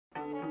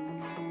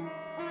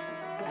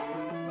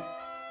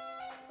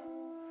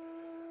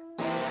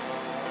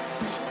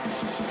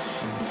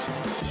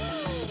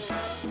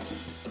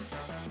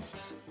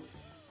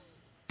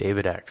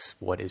David X,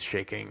 what is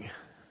shaking?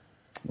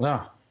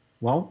 Well,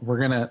 we're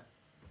gonna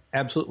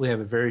absolutely have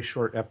a very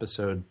short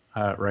episode,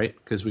 right?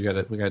 Because we got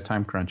a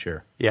time crunch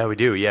here. Yeah, we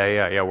do. Yeah.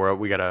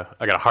 I got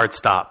a hard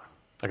stop.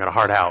 I got a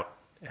hard out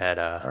at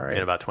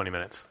in about 20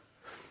 minutes.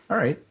 All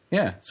right.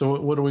 Yeah. So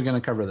what are we going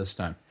to cover this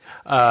time?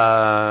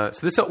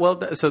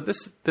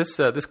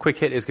 This quick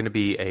hit is going to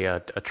be a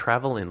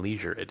travel and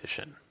leisure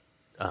edition.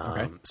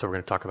 Okay. So we're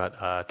going to talk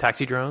about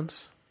taxi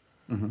drones,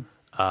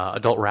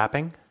 adult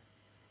wrapping,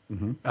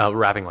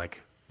 wrapping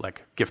like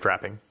gift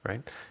wrapping,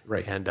 right?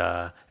 Right. And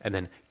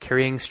then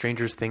carrying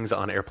strangers' things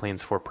on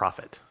airplanes for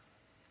profit.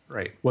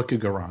 Right. What could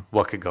go wrong?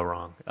 What could go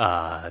wrong?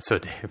 So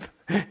Dave,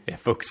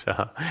 if folks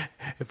want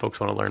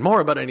to learn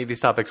more about any of these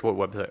topics, what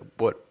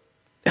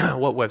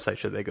website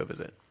should they go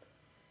visit?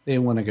 They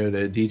want to go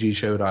to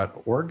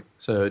dgshow.org.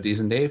 So D's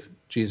and Dave,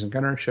 G's and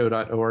Gunner,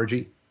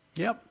 show.org.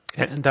 Yep.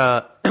 And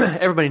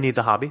everybody needs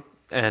a hobby.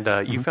 And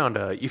you found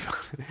a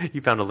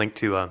link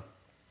to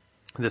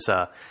this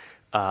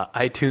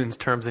iTunes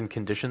terms and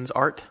conditions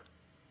art.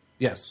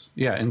 Yes.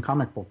 Yeah. In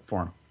comic book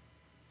form.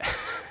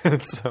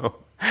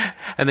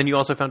 And then you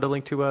also found a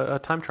link to a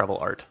time travel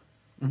art.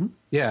 Mm-hmm.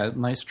 Yeah,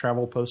 nice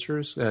travel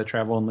posters,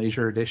 travel and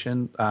leisure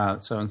edition.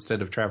 So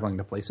instead of traveling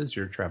to places,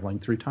 you're traveling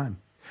through time.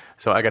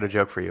 So I got a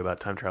joke for you about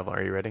time travel.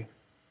 Are you ready?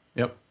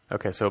 Yep.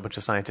 Okay, so a bunch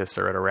of scientists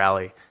are at a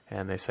rally,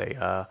 and they say,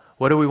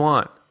 what do we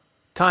want?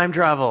 Time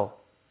travel.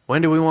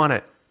 When do we want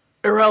it?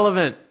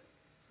 Irrelevant.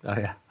 Oh,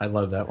 yeah, I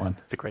love that one.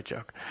 It's a great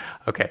joke.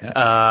 Okay,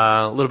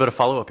 yeah. A little bit of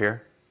follow-up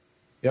here.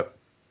 Yep.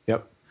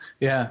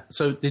 Yeah.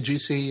 So did you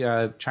see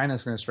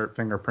China's going to start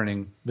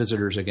fingerprinting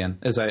visitors again?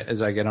 As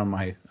I get on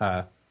my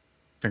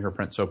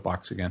fingerprint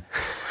soapbox again.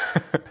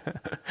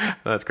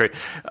 That's great.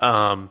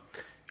 I'm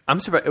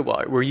surprised.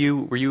 Well, were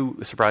you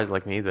surprised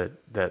like me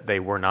that they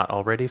were not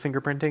already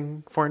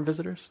fingerprinting foreign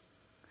visitors?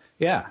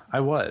 Yeah,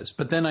 I was.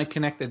 But then I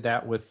connected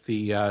that with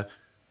the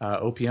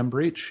OPM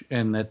breach,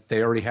 and that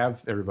they already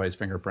have everybody's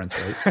fingerprints,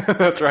 right?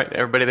 That's right.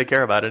 Everybody they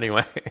care about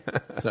anyway.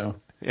 So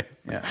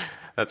yeah,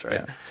 that's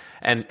right. Yeah.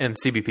 And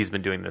CBP's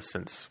been doing this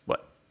since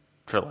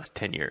for the last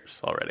 10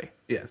 years already.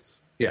 Yes.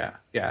 Yeah.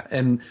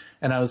 And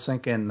I was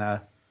thinking,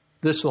 the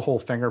whole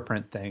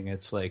fingerprint thing.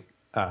 It's like,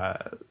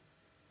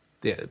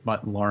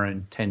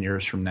 Lauren 10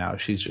 years from now,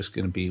 she's just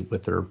going to be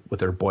with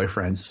her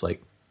boyfriend. It's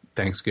like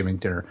Thanksgiving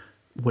dinner.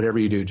 Whatever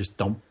you do, just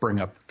don't bring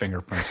up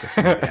fingerprints.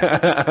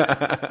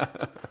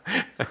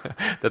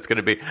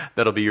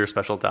 That'll be your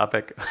special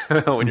topic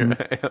when you're.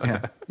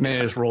 Yeah.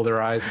 May just roll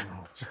their eyes.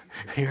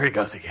 Here he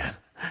goes again.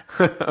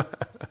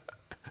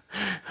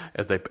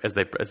 As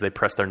they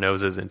press their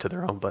noses into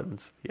their own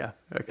buttons. Yeah.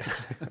 Okay.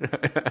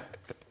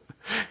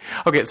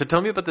 Okay. So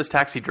tell me about this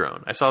taxi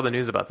drone. I saw the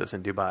news about this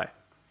in Dubai.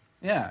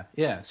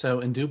 Yeah. So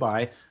in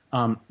Dubai,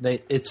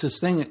 it's this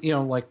thing.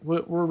 Like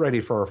we're ready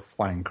for our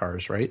flying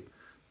cars, right?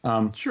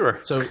 Sure.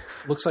 So it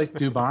looks like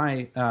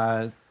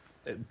Dubai.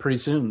 Pretty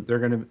soon they're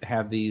going to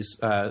have these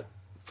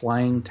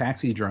flying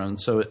taxi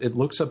drones. So it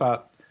looks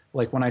about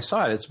like when I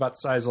saw it, it's about the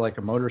size of like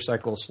a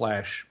motorcycle /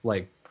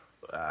 like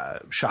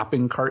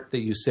shopping cart that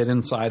you sit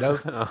inside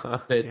of.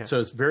 So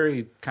it's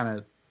very kind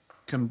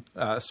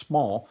of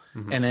small,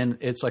 and then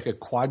it's like a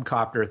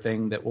quadcopter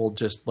thing that will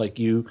just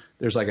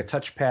there's like a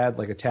touchpad,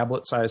 like a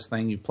tablet size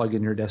thing. You plug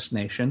in your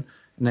destination,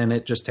 and then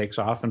it just takes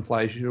off and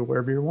flies you to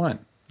wherever you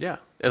want. Yeah,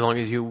 as long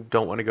as you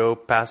don't want to go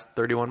past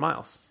 31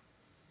 miles.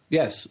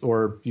 Yes,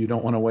 or you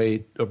don't want to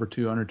weigh over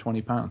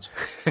 220 pounds.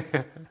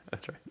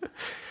 That's right.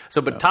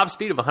 So top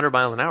speed of 100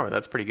 miles an hour,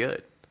 that's pretty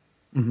good.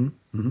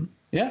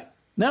 Yeah.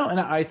 No, and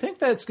I think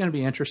that's going to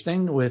be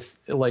interesting with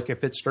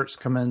if it starts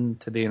coming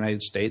to the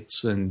United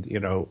States, and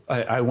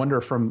I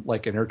wonder from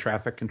like an air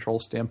traffic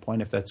control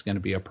standpoint if that's going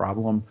to be a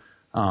problem.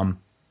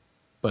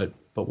 But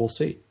we'll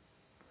see.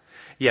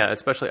 Yeah,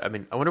 especially I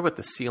wonder what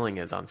the ceiling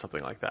is on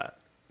something like that.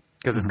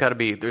 Because there's got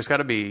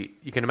to be,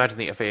 you can imagine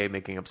the FAA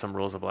making up some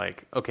rules of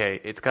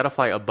okay, it's got to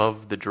fly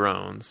above the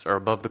drones or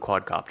above the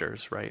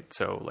quadcopters, right?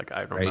 So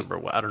I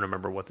don't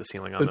remember what the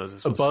ceiling on those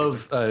is.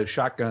 Above a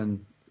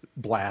shotgun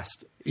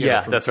blast.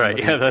 Yeah, that's right.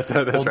 Yeah, that's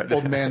right.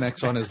 Old Man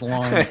X on his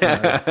lawn.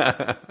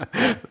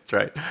 That's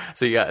right.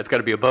 So yeah, it's got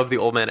to be above the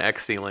Old Man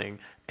X ceiling,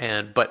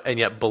 and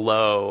yet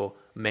below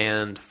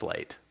manned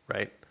flight,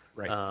 right?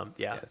 Right.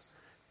 Yeah. Yes.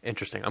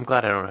 Interesting. I'm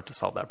glad I don't have to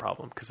solve that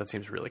problem because that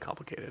seems really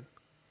complicated.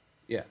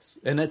 Yes,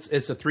 and it's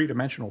a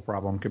 3-dimensional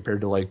problem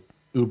compared to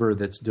Uber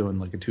that's doing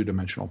a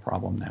 2-dimensional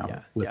problem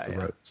now with the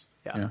roads.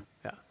 Yeah,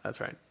 that's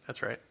right.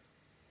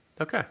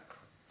 Okay.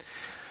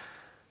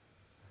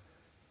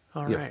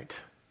 All right.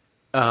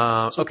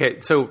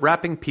 Okay, so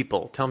wrapping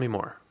people. Tell me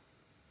more.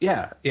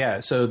 Yeah.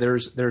 So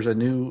there's a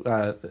new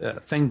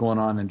thing going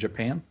on in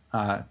Japan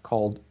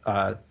called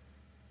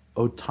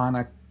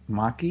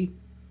otanomaki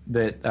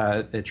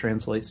that it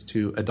translates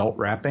to adult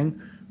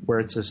wrapping, where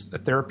it's a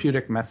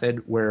therapeutic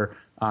method where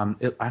I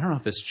don't know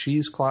if it's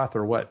cheesecloth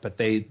or what, but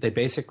they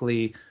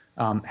basically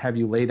have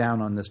you lay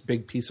down on this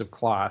big piece of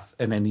cloth,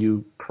 and then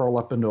you curl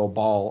up into a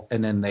ball,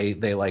 and then they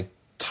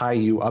tie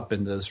you up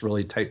into this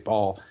really tight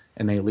ball,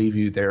 and they leave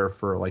you there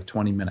for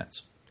 20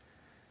 minutes.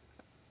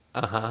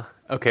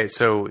 Okay,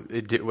 so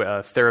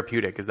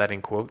therapeutic, is that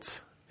in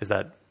quotes? Is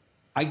that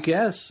I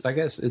guess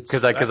it's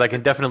because I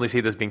can definitely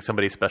see this being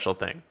somebody's special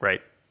thing,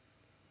 right?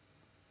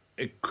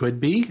 It could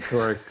be,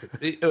 or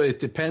it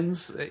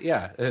depends.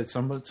 Yeah,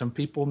 some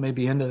people may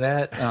be into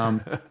that.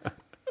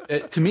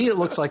 To me, it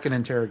looks like an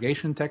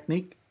interrogation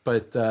technique,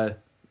 but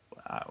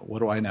what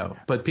do I know?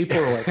 But people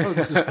are like, "Oh,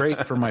 this is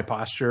great for my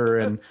posture,"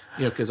 and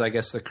because I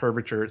guess the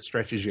curvature it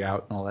stretches you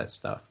out and all that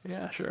stuff.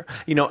 Yeah, sure.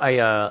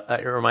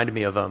 It reminded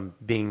me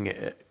of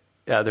being.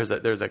 There's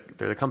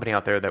a company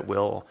out there that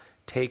will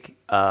take.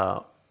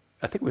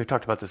 I think we've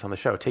talked about this on the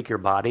show. Take your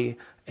body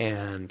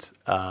and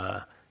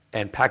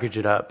package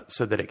it up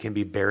so that it can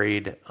be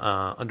buried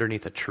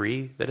underneath a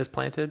tree that is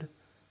planted.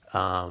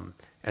 And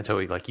so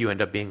like you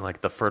end up being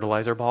like the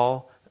fertilizer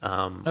ball.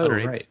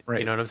 Underneath, right.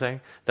 You know what I'm saying?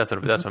 That's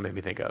what it made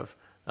me think of.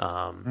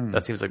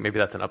 That seems like maybe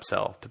that's an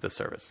upsell to this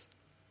service.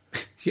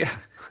 Yeah.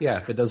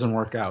 If it doesn't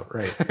work out,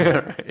 right.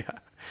 Right, yeah.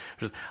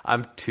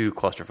 I'm too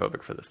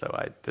claustrophobic for this though.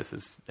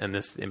 This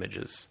image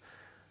is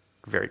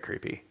very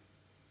creepy.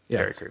 Yes.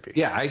 Very creepy.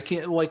 Yeah, I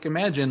can't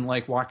imagine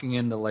walking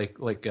into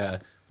like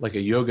a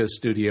yoga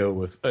studio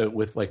with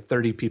like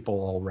 30 people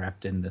all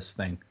wrapped in this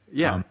thing.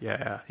 Yeah.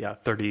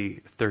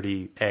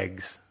 30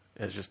 eggs.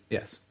 It's just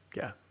yes.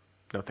 Yeah.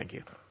 No, thank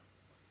you.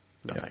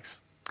 No, thanks.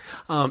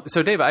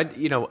 So Dave, I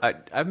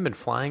haven't been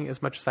flying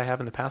as much as I have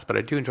in the past, but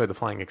I do enjoy the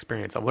flying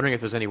experience. I'm wondering if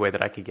there's any way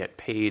that I could get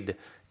paid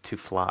to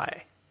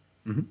fly.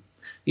 Mm-hmm.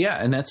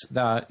 Yeah, and that's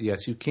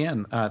yes, you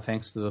can,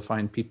 thanks to the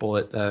fine people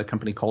at a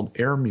company called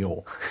Air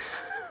Mule.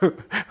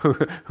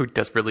 who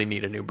desperately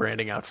need a new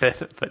branding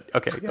outfit, but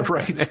okay. Yeah.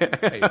 Right.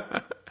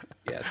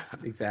 Yes,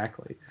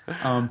 exactly.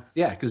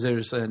 Because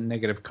there's a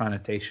negative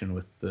connotation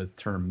with the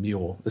term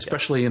mule,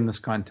 especially in this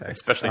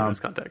context. Especially in this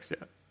context,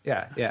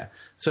 yeah. Yeah.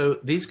 So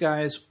these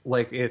guys,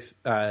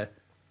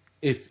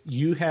 if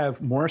you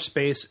have more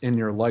space in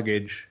your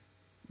luggage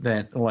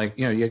than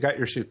you got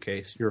your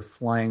suitcase, you're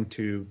flying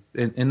to.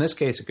 In this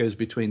case, it goes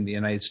between the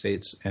United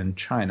States and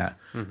China,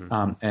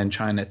 and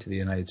China to the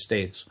United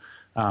States.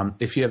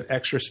 If you have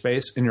extra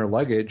space in your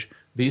luggage,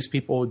 these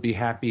people would be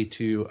happy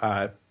to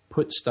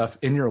put stuff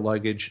in your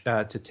luggage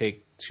to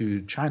take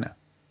to China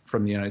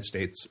from the United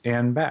States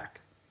and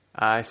back.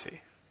 I see.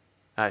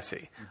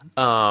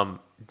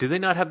 Do they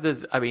not have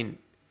this? I mean,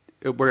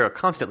 we're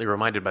constantly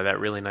reminded by that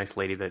really nice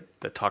lady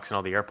that talks in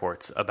all the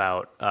airports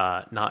about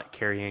not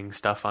carrying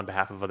stuff on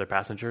behalf of other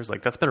passengers.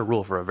 Like that's been a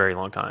rule for a very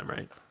long time,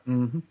 right?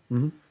 Mm-hmm.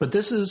 Mm-hmm. But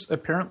this is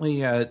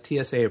apparently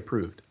TSA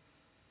approved.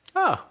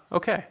 Oh,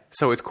 okay.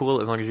 So it's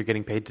cool as long as you're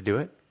getting paid to do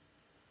it?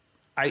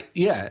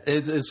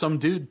 It's some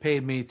dude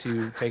paid me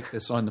to take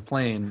this on the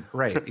plane.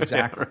 Right,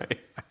 exactly.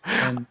 Right.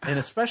 And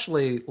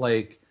especially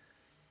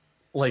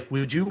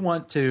would you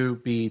want to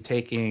be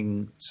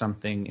taking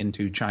something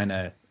into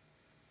China,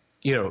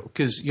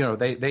 because,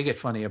 they get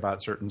funny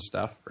about certain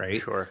stuff,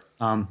 right? Sure.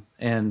 Compared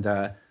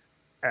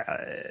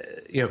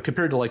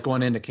to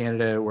going into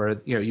Canada where,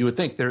 you would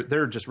think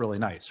they're just really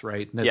nice,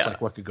 right? And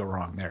it's what could go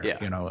wrong there,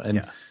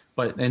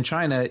 But in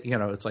China,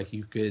 it's like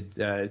you could,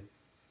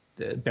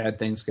 bad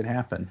things could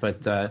happen.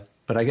 But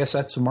I guess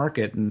that's the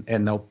market,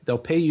 and they'll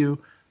pay you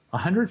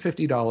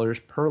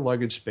 $150 per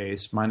luggage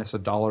space minus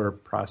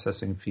 $1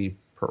 processing fee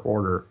per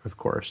order, of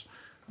course.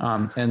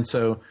 And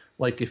so,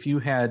 if you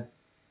had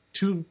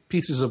 2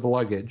 pieces of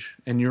luggage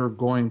and you're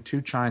going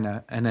to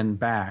China and then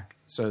back,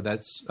 so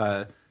that's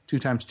 2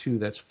 times 2,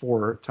 that's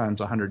 4 times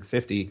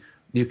 150.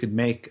 You could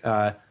make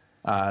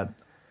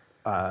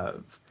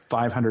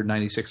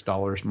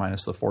 $596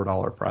 minus the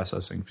 $4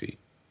 processing fee.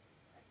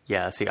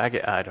 Yeah, see, I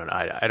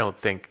don't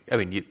think. I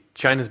mean,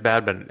 China's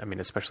bad, but I mean,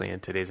 especially in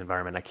today's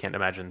environment, I can't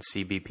imagine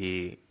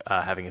CBP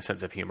having a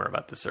sense of humor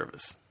about this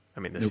service.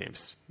 I mean, this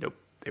seems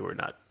they were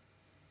not.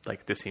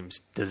 This seems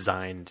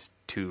designed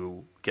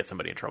to get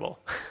somebody in trouble.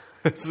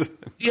 It's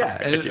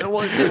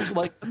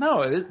like,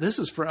 no, this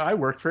is for. I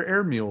work for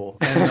Air Mule,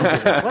 and they'll be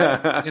like,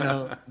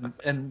 what?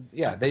 And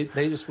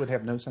they just would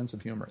have no sense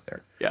of humor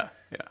there. Yeah.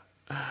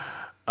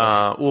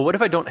 Well, what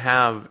if I don't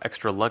have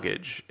extra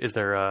luggage? Is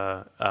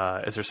there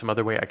some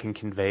other way I can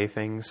convey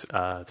things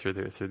through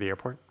the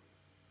airport?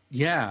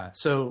 Yeah.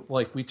 So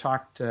we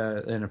talked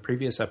in a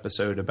previous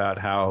episode about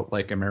how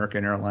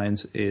American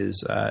Airlines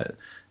is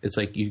it's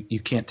like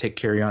you can't take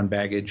carry-on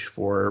baggage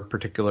for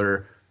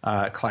particular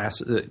class,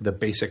 the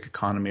basic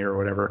economy or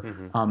whatever.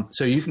 Mm-hmm.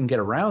 So you can get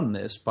around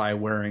this by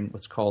wearing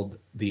what's called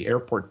the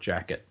airport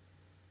jacket.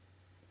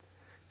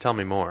 Tell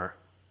me more.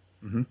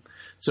 Mm-hmm.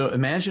 So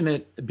imagine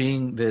it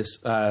being this,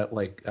 there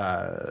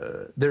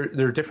are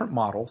different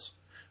models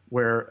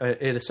where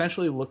it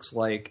essentially looks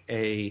like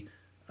a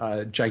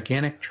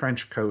gigantic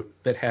trench coat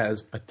that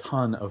has a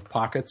ton of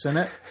pockets in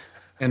it,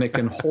 and it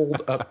can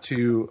hold up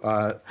to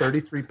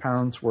 33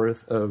 pounds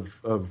worth of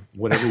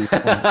whatever you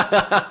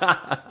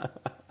want.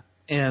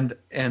 And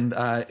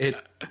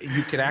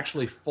you could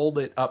actually fold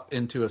it up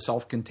into a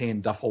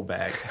self-contained duffel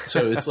bag.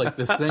 So it's like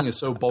this thing is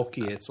so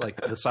bulky, it's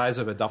like the size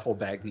of a duffel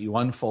bag that you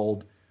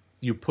unfold.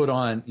 You put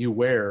on, you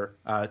wear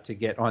to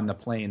get on the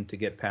plane to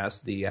get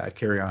past the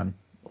carry-on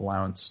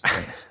allowance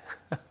things.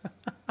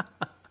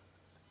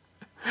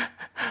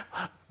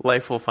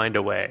 Life will find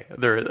a way.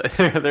 There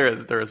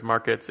is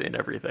markets in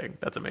everything.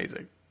 That's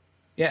amazing.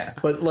 Yeah,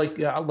 but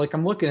like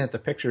I'm looking at the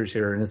pictures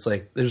here, and it's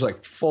like there's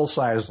like full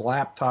size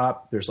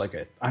laptop. There's like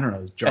a I don't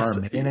know jar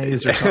of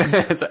mayonnaise or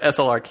something. It's an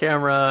SLR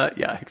camera.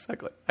 Yeah,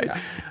 exactly.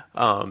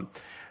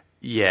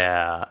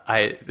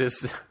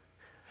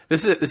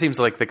 This seems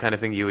like the kind of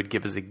thing you would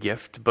give as a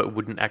gift, but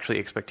wouldn't actually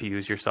expect to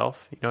use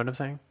yourself. You know what I'm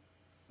saying?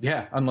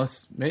 Yeah,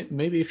 unless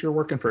maybe if you're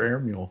working for Air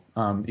Mule,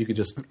 you could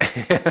just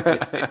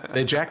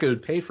the jacket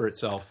would pay for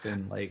itself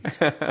in like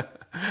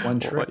one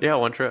trip. Yeah,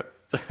 one trip.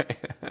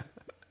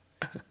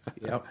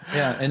 Yep.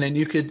 Yeah, and then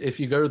you could,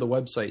 if you go to the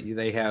website,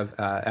 they have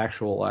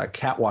actual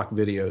catwalk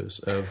videos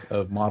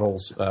of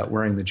models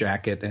wearing the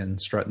jacket and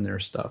strutting their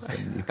stuff,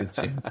 and you could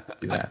see them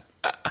do that.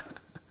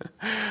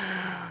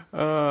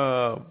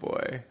 Oh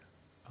boy,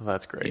 well,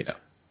 that's great.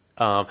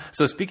 Yeah.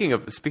 So speaking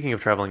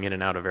of traveling in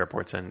and out of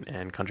airports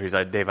and countries,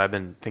 Dave, I've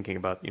been thinking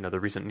about the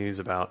recent news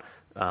about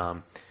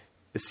the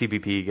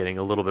CBP getting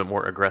a little bit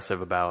more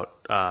aggressive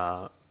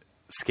about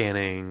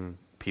scanning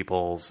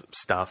people's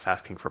stuff,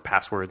 asking for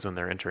passwords when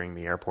they're entering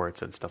the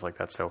airports and stuff like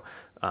that. So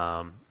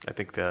I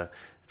think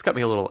it's got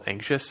me a little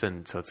anxious,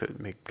 and so it's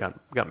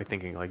got me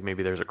thinking like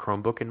maybe there's a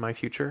Chromebook in my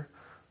future.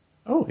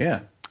 Oh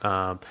yeah.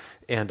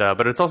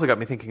 But it's also got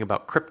me thinking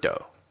about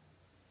crypto.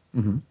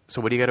 Mm-hmm.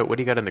 So what do you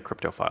got in the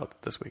crypto file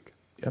this week?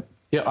 Yep.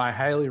 Yeah, I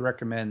highly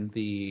recommend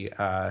the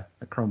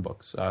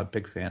Chromebooks.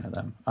 Big fan of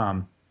them.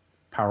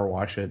 Power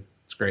wash it.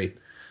 It's great.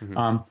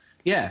 Mm-hmm.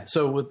 Yeah.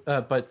 So with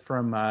but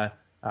from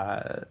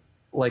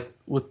like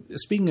with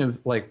speaking of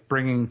like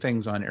bringing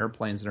things on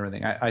airplanes and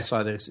everything, I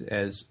saw this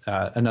as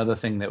another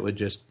thing that would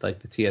just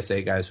like the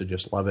TSA guys would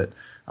just love it.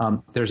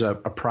 There's a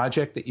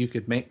project that you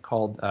could make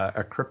called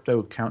a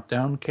crypto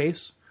countdown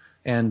case,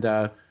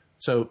 and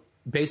so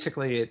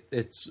basically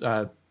it's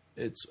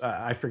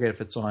I forget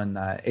if it's on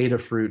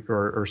Adafruit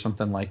or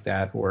something like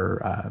that,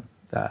 or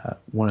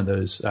one of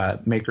those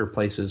maker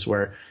places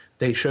where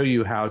they show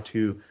you how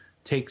to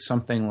take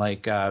something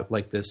like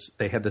this.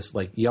 They have this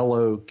like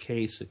yellow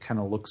case. It kind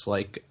of looks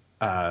like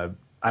I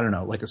don't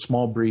know, like a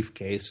small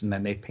briefcase, and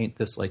then they paint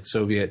this like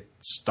Soviet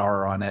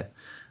star on it.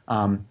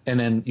 And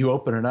then you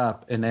open it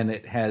up, and then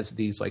it has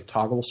these like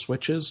toggle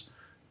switches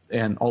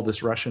and all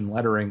this Russian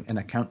lettering and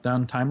a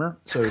countdown timer.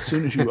 So as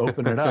soon as you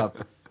open it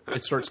up,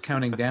 it starts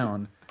counting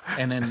down.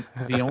 And then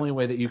the only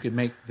way that you could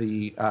make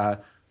the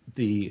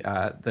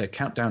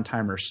countdown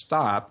timer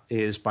stop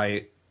is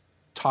by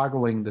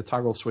toggling the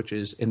toggle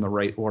switches in the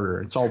right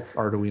order. It's all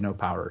Arduino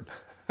powered.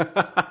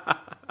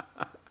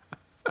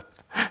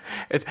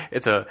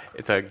 It's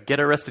a get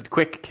arrested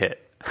quick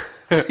kit.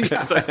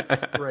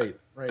 Right.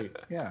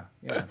 Yeah.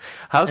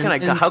 How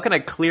can I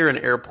clear an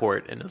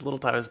airport in as little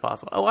time as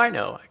possible? Oh, I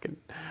know. I can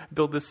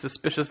build this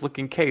suspicious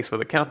looking case with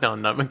a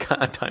countdown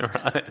timer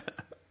on it.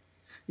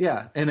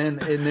 Yeah, and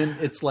then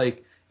it's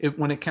like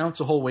when it counts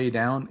the whole way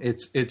down,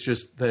 it's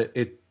just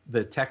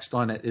the text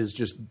on it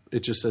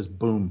just says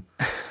boom.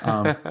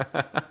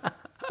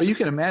 But you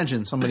can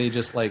imagine somebody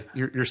just like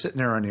you're sitting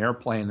there on the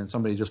airplane and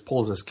somebody just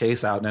pulls this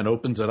case out and then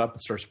opens it up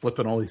and starts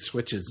flipping all these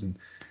switches, and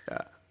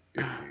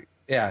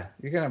yeah,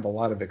 you're gonna have a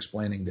lot of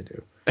explaining to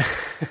do.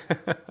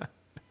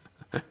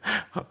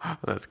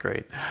 That's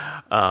great.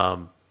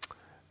 All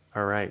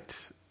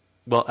right.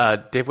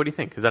 Well, Dave, what do you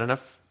think? Is that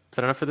enough? Is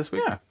that enough for this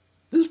week? Yeah.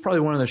 This is probably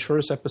one of the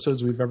shortest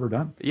episodes we've ever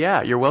done.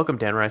 Yeah, you're welcome,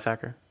 Dan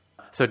Reisacker.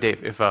 So,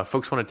 Dave, if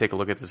folks want to take a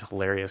look at this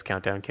hilarious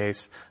countdown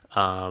case,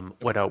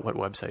 what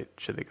website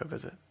should they go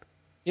visit?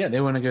 Yeah,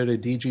 they want to go to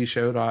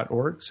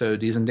dgshow.org. So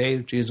D's and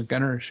Dave, G's and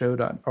Gunner,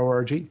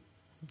 show.org.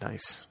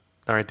 Nice.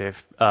 All right,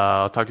 Dave.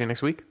 I'll talk to you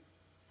next week.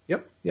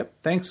 Yep.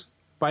 Thanks.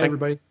 Bye,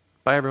 everybody.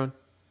 Bye, everyone.